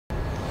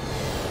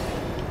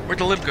Where'd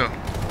the lib go?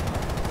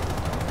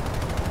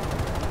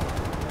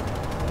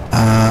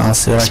 I'll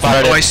see what I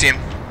can. Oh, I see him.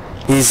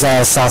 He's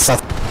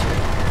south.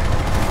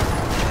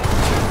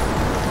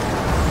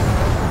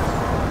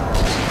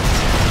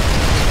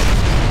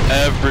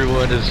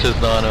 Everyone is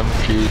just on him.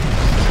 Jeez.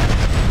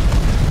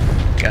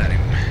 Got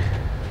him.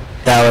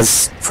 That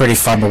was pretty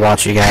fun to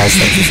watch, you guys.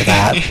 Thank you for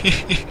that.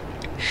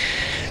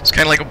 It's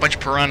kind of like a bunch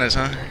of piranhas,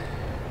 huh?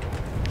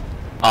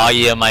 Oh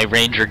yeah, my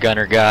ranger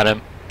gunner got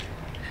him.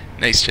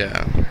 Nice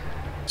job.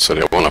 So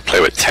they want to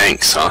play with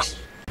tanks, huh?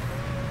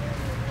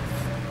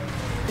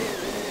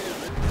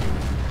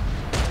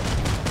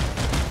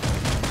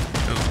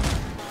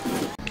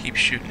 Keep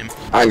shooting him.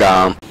 I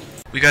got him.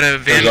 We got a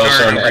There's also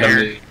vanguard an over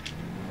enemy. here.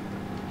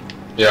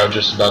 Yeah, I'm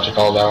just about to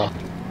call that one.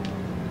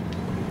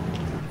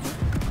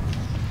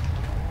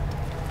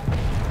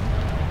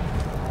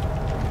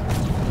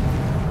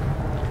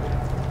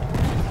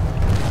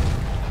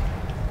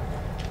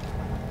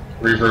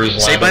 Reaver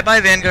is Say landing. bye-bye,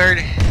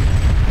 Vanguard.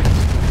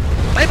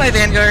 Bye-bye,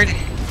 Vanguard.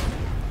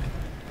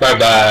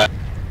 Bye-bye.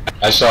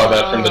 I saw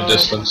that from the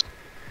distance.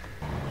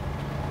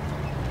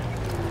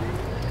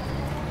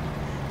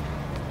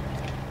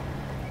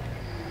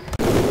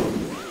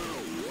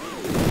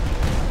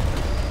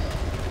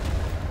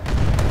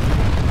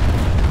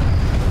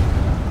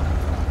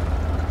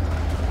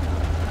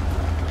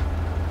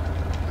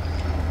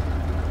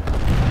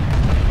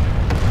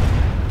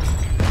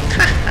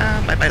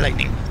 Bye-bye,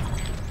 lightning.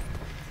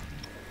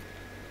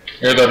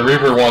 Yeah, that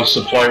Reaver wants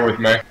to play with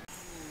me.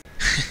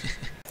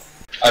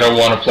 I don't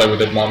want to play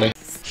with it, mommy.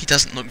 He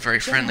doesn't look very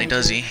friendly,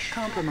 does he?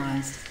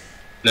 Compromised.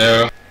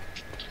 No.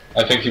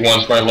 I think he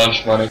wants my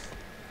lunch money.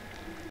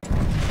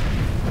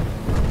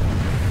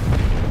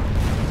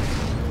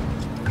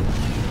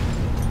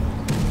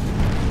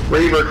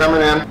 Reaver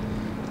coming in.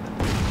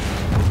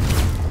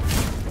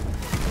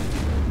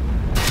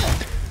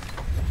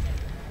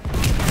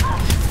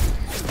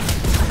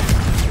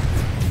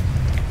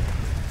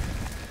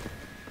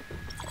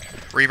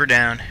 Reaver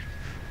down.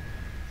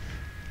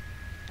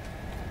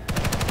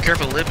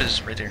 Careful, lib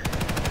is right there.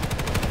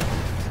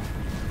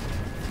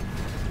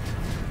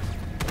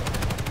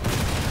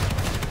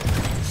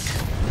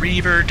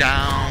 Reaver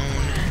down.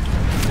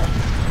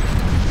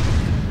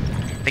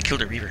 I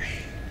killed a Reaver.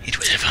 It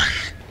was fun.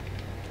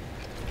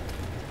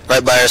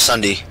 Right by our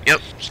Sunday.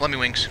 Yep, slummy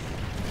wings.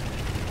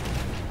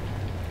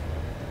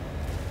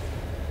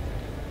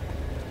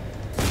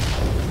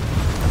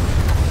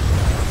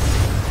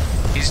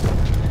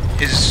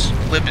 His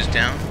lib is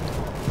down.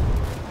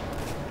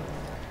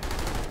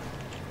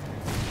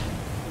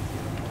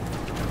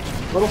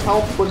 Little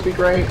help would be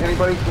great.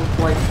 Anybody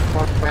can like.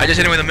 I just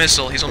hit him with a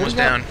missile. He's almost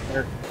down.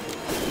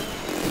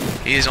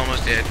 He is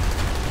almost dead.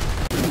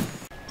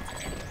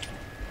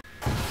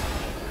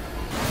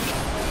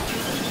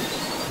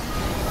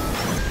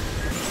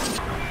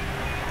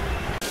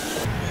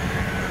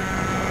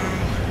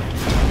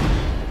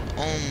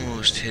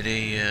 Almost hit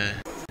a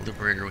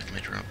Liberator with my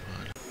drop pod.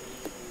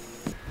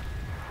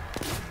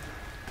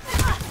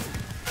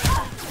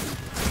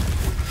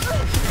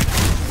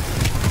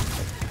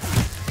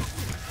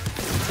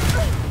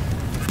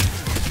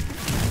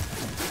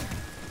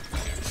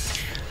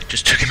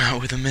 Just took him out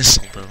with a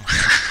missile, though.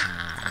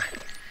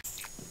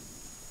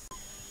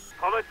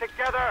 Pull it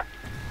together.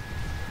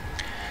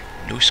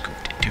 No scope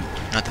did too.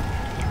 Not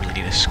that you really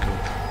need a scope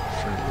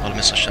for a lot of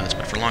missile shots,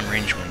 but for long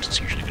range ones, it's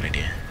usually a good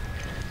idea.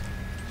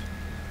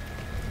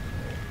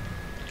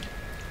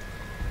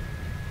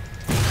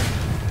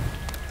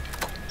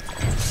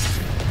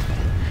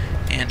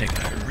 And I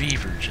got a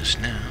Reaver just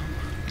now.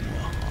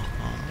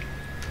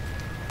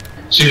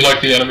 Seems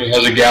like the enemy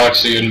has a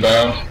galaxy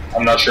inbound.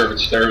 I'm not sure if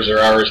it's theirs or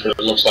ours, but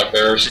it looks like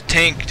theirs. There's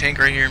a tank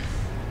right here.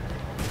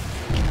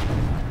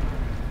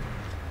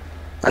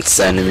 That's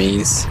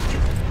enemies.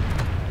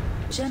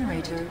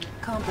 Generator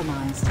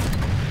compromised.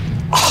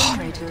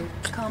 Generator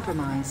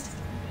compromised.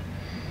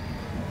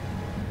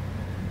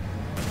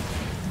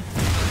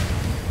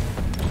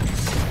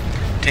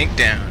 Tank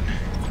down.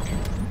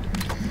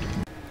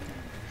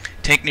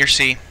 Tank near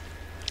C.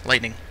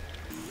 Lightning.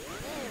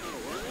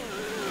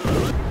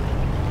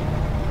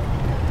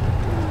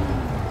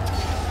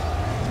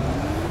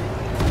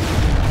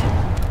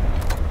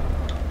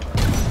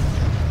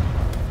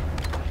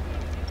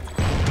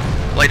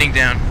 Lightning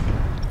down.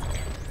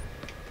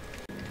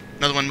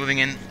 Another one moving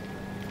in.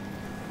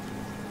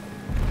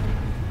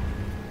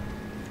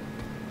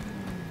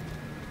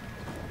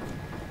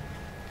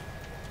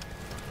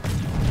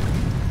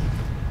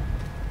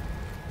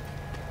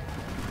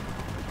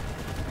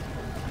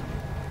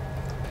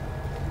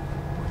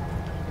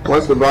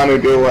 Once the Banu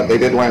do what they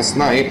did last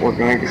night, we're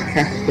going to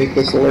take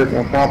this alert,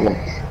 no problem.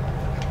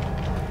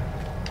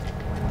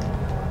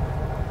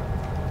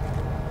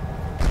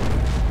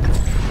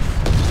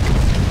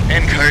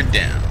 And card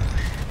down.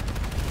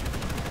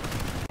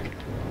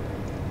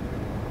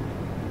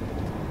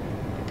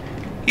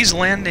 He's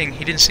landing.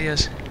 He didn't see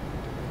us.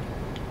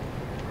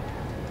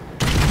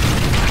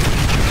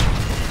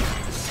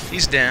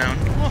 He's down.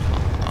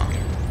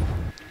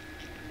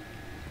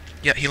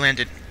 Yeah, he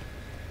landed.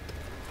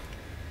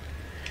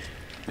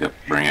 Yep,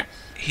 bring it.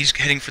 He's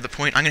heading for the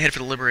point. I'm gonna head for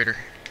the Liberator.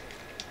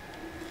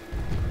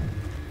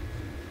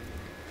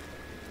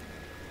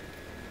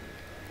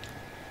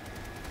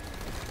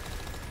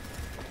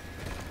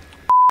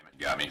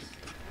 Got me.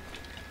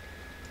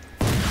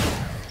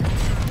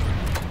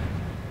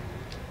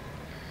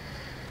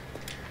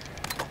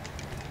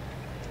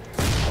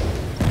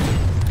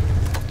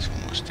 It's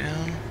almost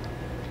down.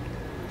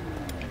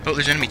 Oh,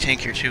 there's an enemy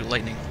tank here too.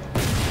 Lightning.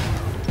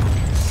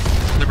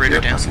 Liberator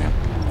Yep, I down. see him.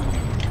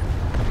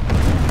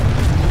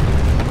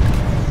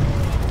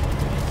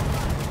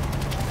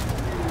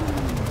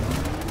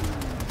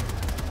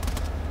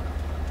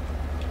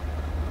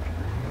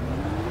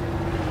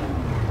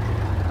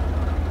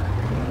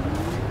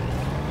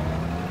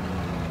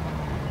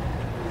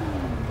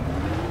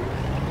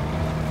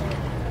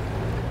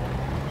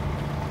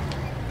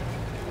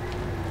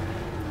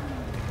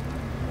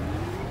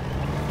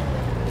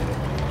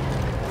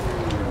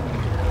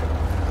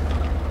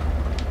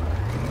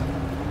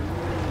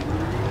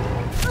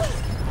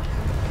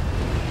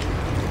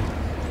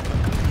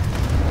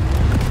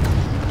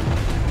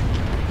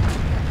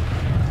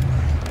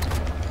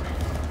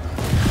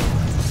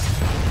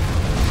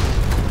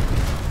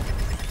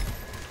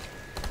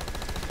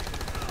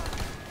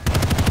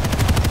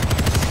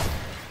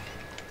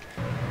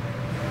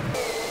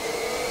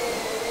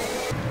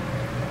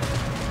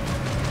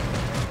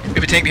 We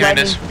have a tank behind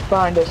us.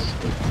 Behind us.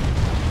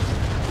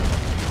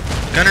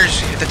 Gunners,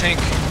 hit the tank.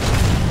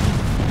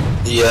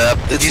 Yep,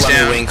 it's He's Lemmy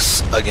down.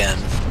 Winks again.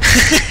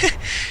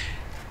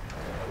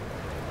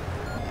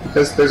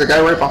 There's a guy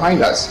right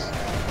behind us.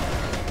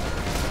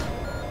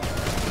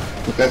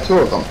 We've got two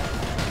of them.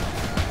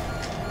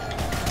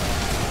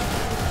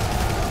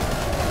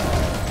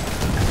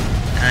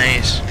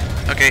 Nice.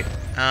 Okay.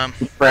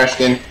 He crashed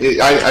in.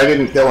 I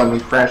didn't kill him. He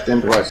crashed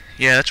into us.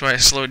 Yeah, that's why I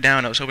slowed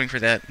down. I was hoping for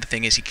that. The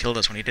thing is, he killed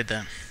us when he did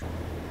that.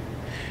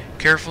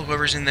 Careful,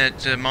 whoever's in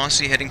that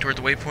Mossy heading toward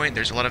the waypoint.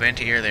 There's a lot of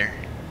anti-air there.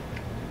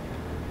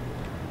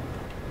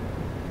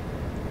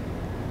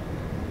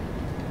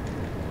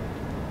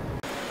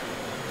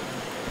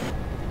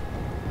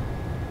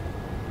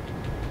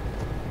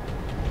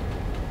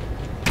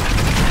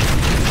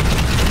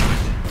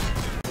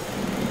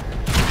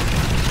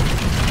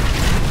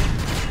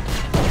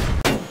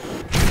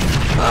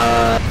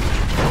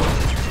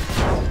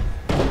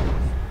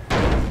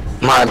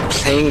 My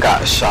plane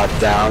got shot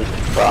down,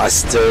 but I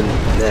still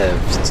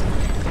lived.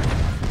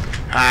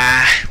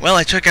 Well,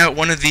 I took out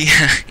one of the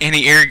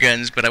anti-air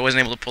guns, but I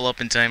wasn't able to pull up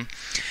in time.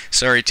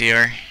 Sorry, TR.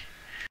 I'm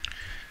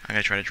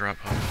gonna try to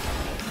drop off.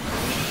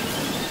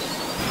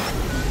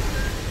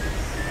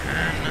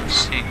 I'm not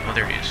seeing... Oh,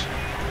 there he is.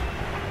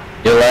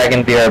 You're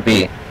lagging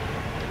BRB.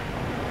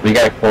 We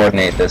gotta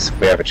coordinate this if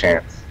we have a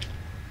chance.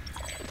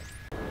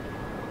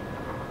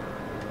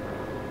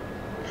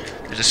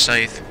 There's a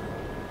scythe.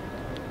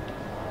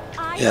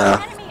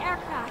 Yeah. Enemy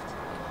aircraft.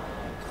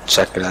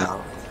 Check it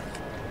out.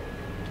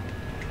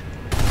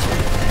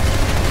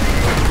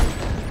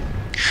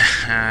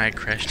 I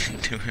crashed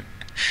into him.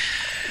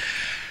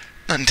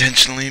 Not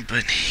intentionally,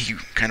 but he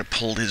kind of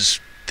pulled his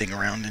thing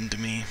around into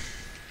me.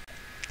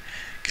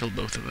 Killed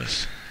both of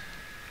us.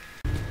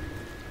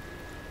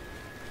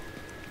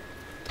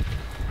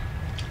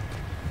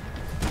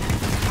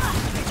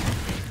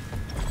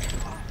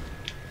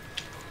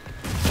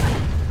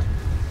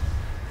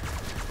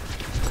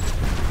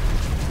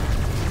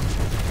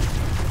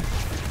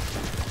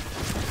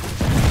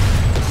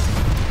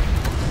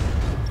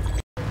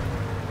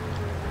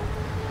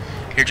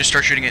 Here, just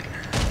start shooting it.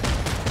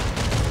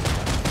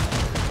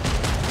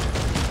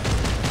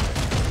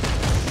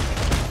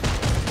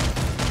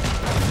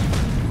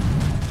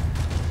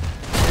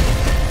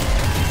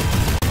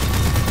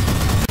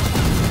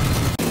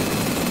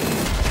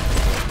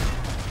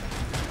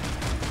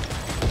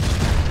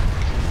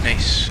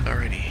 Nice,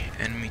 alrighty.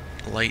 Enemy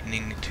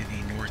lightning to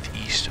the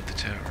northeast of the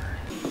tower.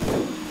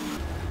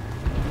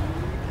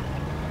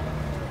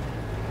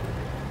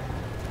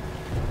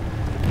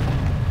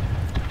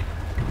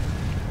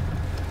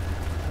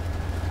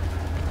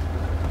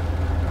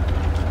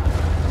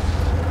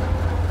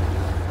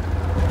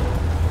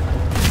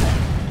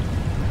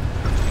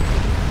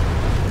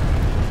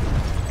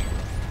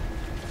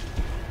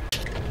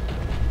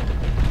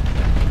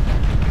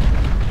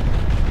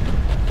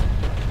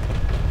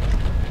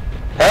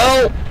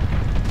 Help!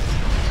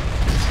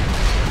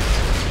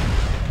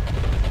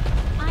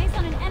 Eyes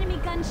on an enemy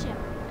gunship.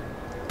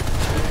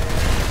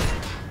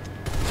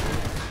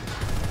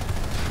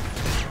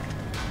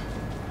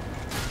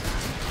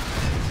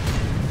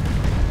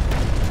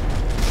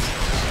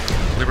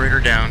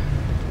 Liberator down.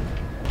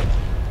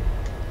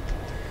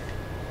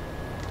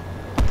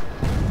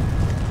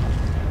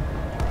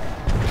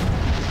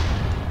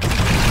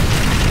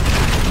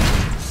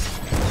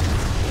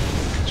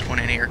 There's one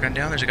anti-air gun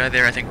down. There's a guy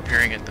there, I think,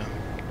 repairing it, though.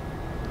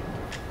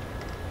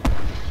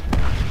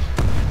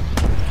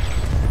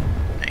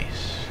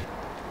 Nice.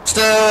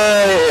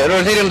 Stay!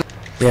 Rotate him.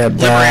 Yeah,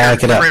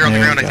 back it up. Liberator on the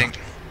There ground, you I go. think.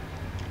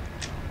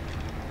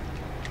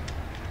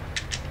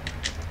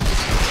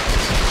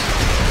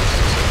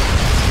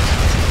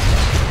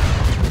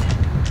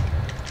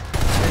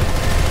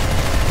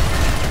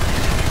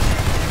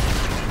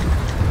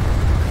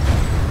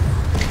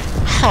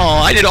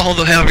 I did all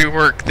the heavy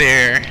work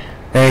there.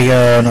 There you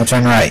go, now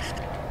turn right.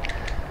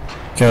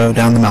 Go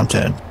down the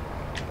mountain.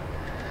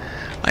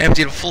 I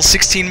emptied a full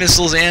 16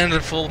 missiles and a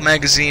full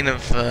magazine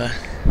of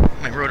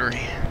my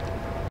rotary.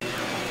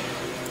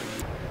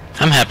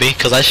 I'm happy,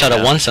 because I shot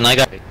it once and I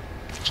got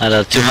at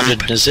a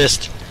 200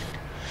 assist.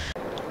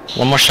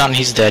 One more shot and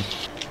he's dead.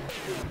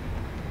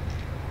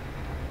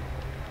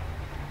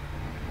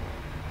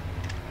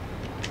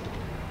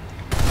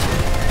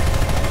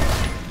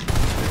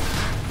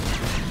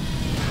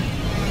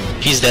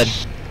 He's dead.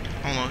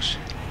 Almost.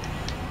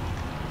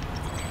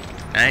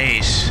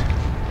 Nice.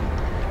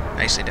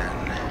 Nicely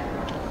done.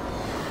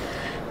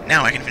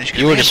 Now I can finish.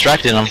 You were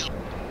distracting him.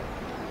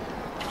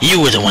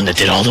 You were the one that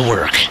did all the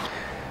work.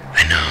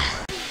 I know.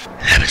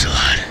 It happens a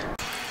lot.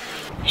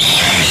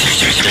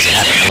 Does it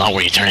happen a lot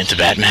where you turn into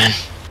Batman?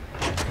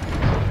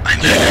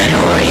 I'm Yeah, I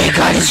know where you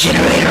got his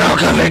generator all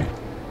covered.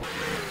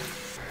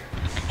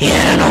 Yeah,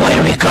 I don't know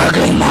where we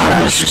gargling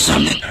Mars or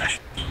something.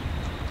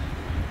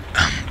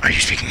 Are you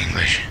speaking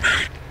English?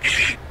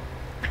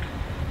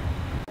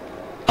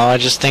 Oh, I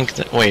just think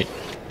that. Wait.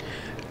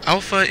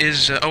 Alpha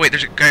is. Oh wait,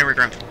 there's a guy right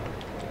ground.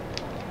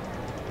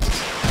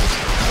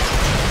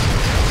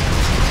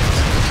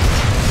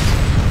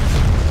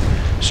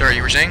 Sorry,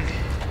 you were saying?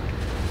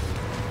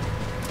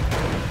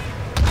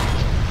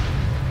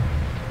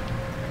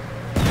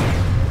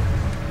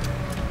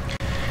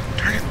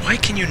 Darn it! Why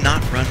can you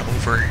not run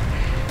over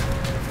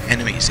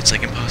enemies? It's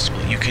like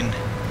impossible. You can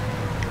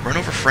run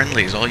over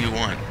friendlies all you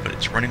want, but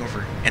it's running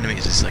over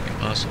enemies is like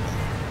impossible.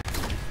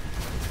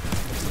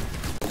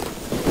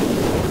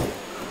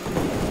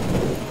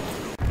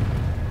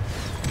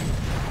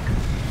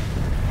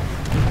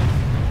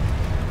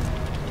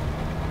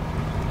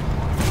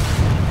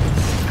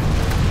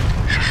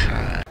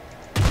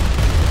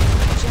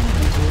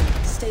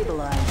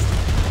 Stabilized.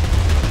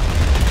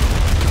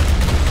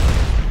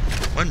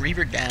 One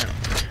Reaver down.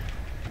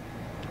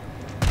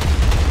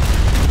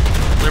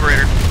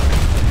 Liberator.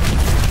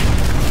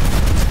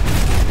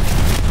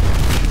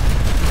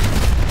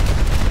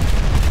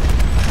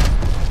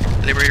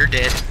 Liberator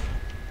dead.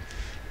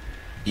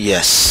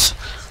 Yes,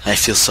 I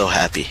feel so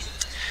happy.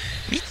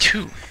 Me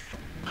too.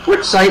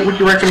 Which site would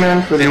you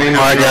recommend for the main?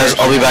 Alright guys,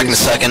 I'll be back in a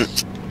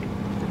second.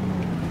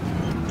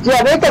 Yeah,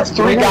 I think that's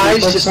three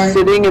guys just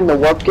sitting in the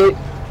warp gate.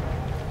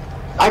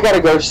 I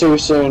gotta go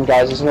soon,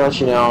 guys. Just to let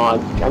you know,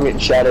 I'm getting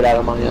shouted out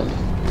on my end.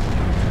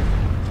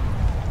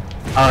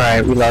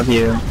 Alright, we love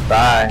you.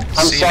 Bye.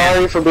 I'm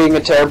sorry for being a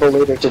terrible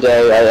leader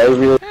today. I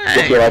really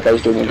feel like I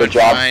was doing a good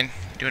job. Fine.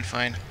 Doing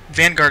fine.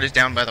 Vanguard is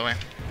down, by the way.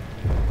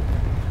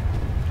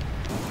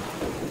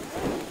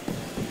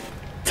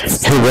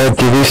 Hey, Red,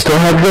 do we still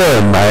have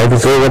the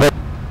magazine?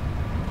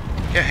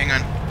 Yeah, hang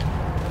on.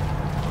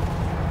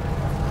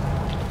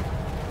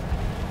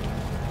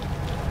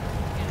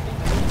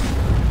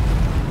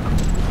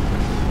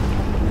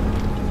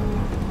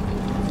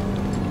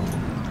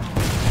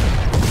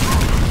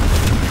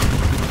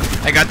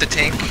 I got the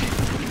tank.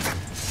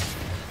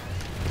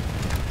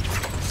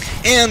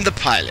 And the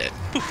pilot.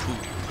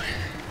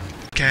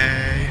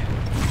 Okay.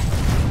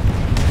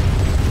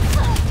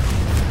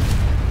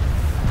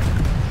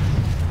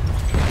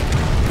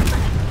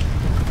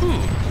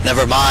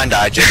 Never mind,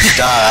 I just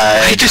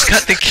died. I just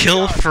got the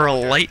kill for a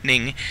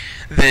lightning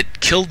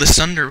that killed the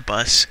Sunder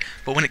bus,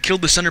 but when it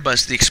killed the Sunder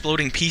bus, the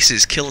exploding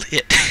pieces killed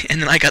it,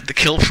 and then I got the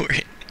kill for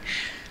it.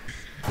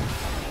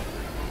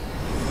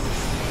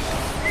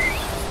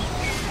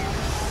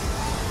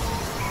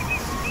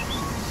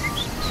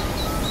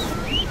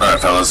 Alright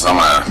fellas, I'm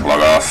gonna log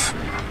off.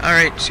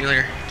 Alright, see you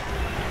later.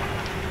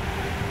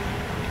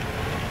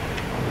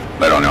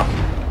 Later on, y'all.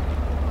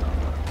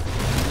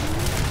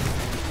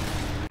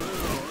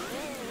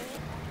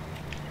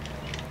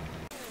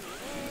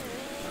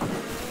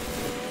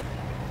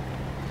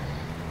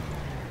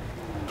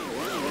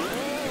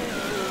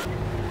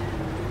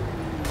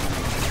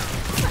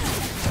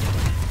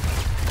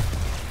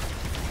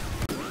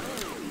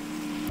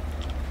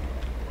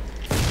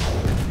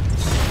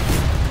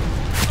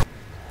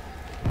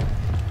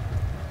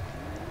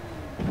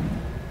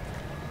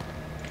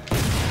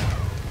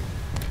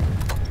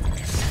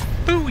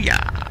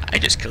 Booyah! I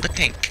just killed a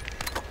tank.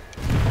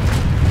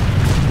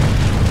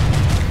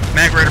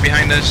 Mag Rider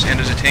behind us, and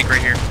there's a tank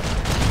right here.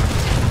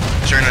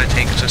 Sorry, not a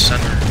tank, it's a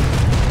Sunder.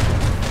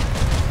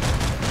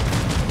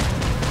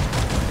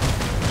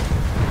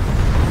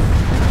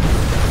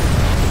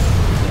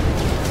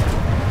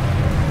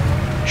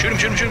 Shoot him,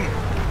 shoot him, shoot him!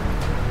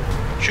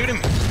 Shoot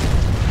him!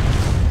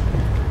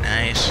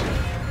 Nice.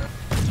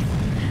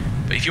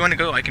 But if you want to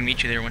go, I can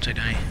meet you there once I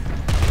die.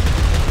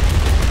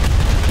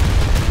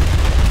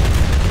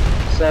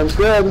 Sounds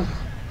good.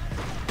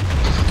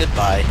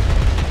 Goodbye.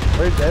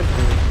 Where's that?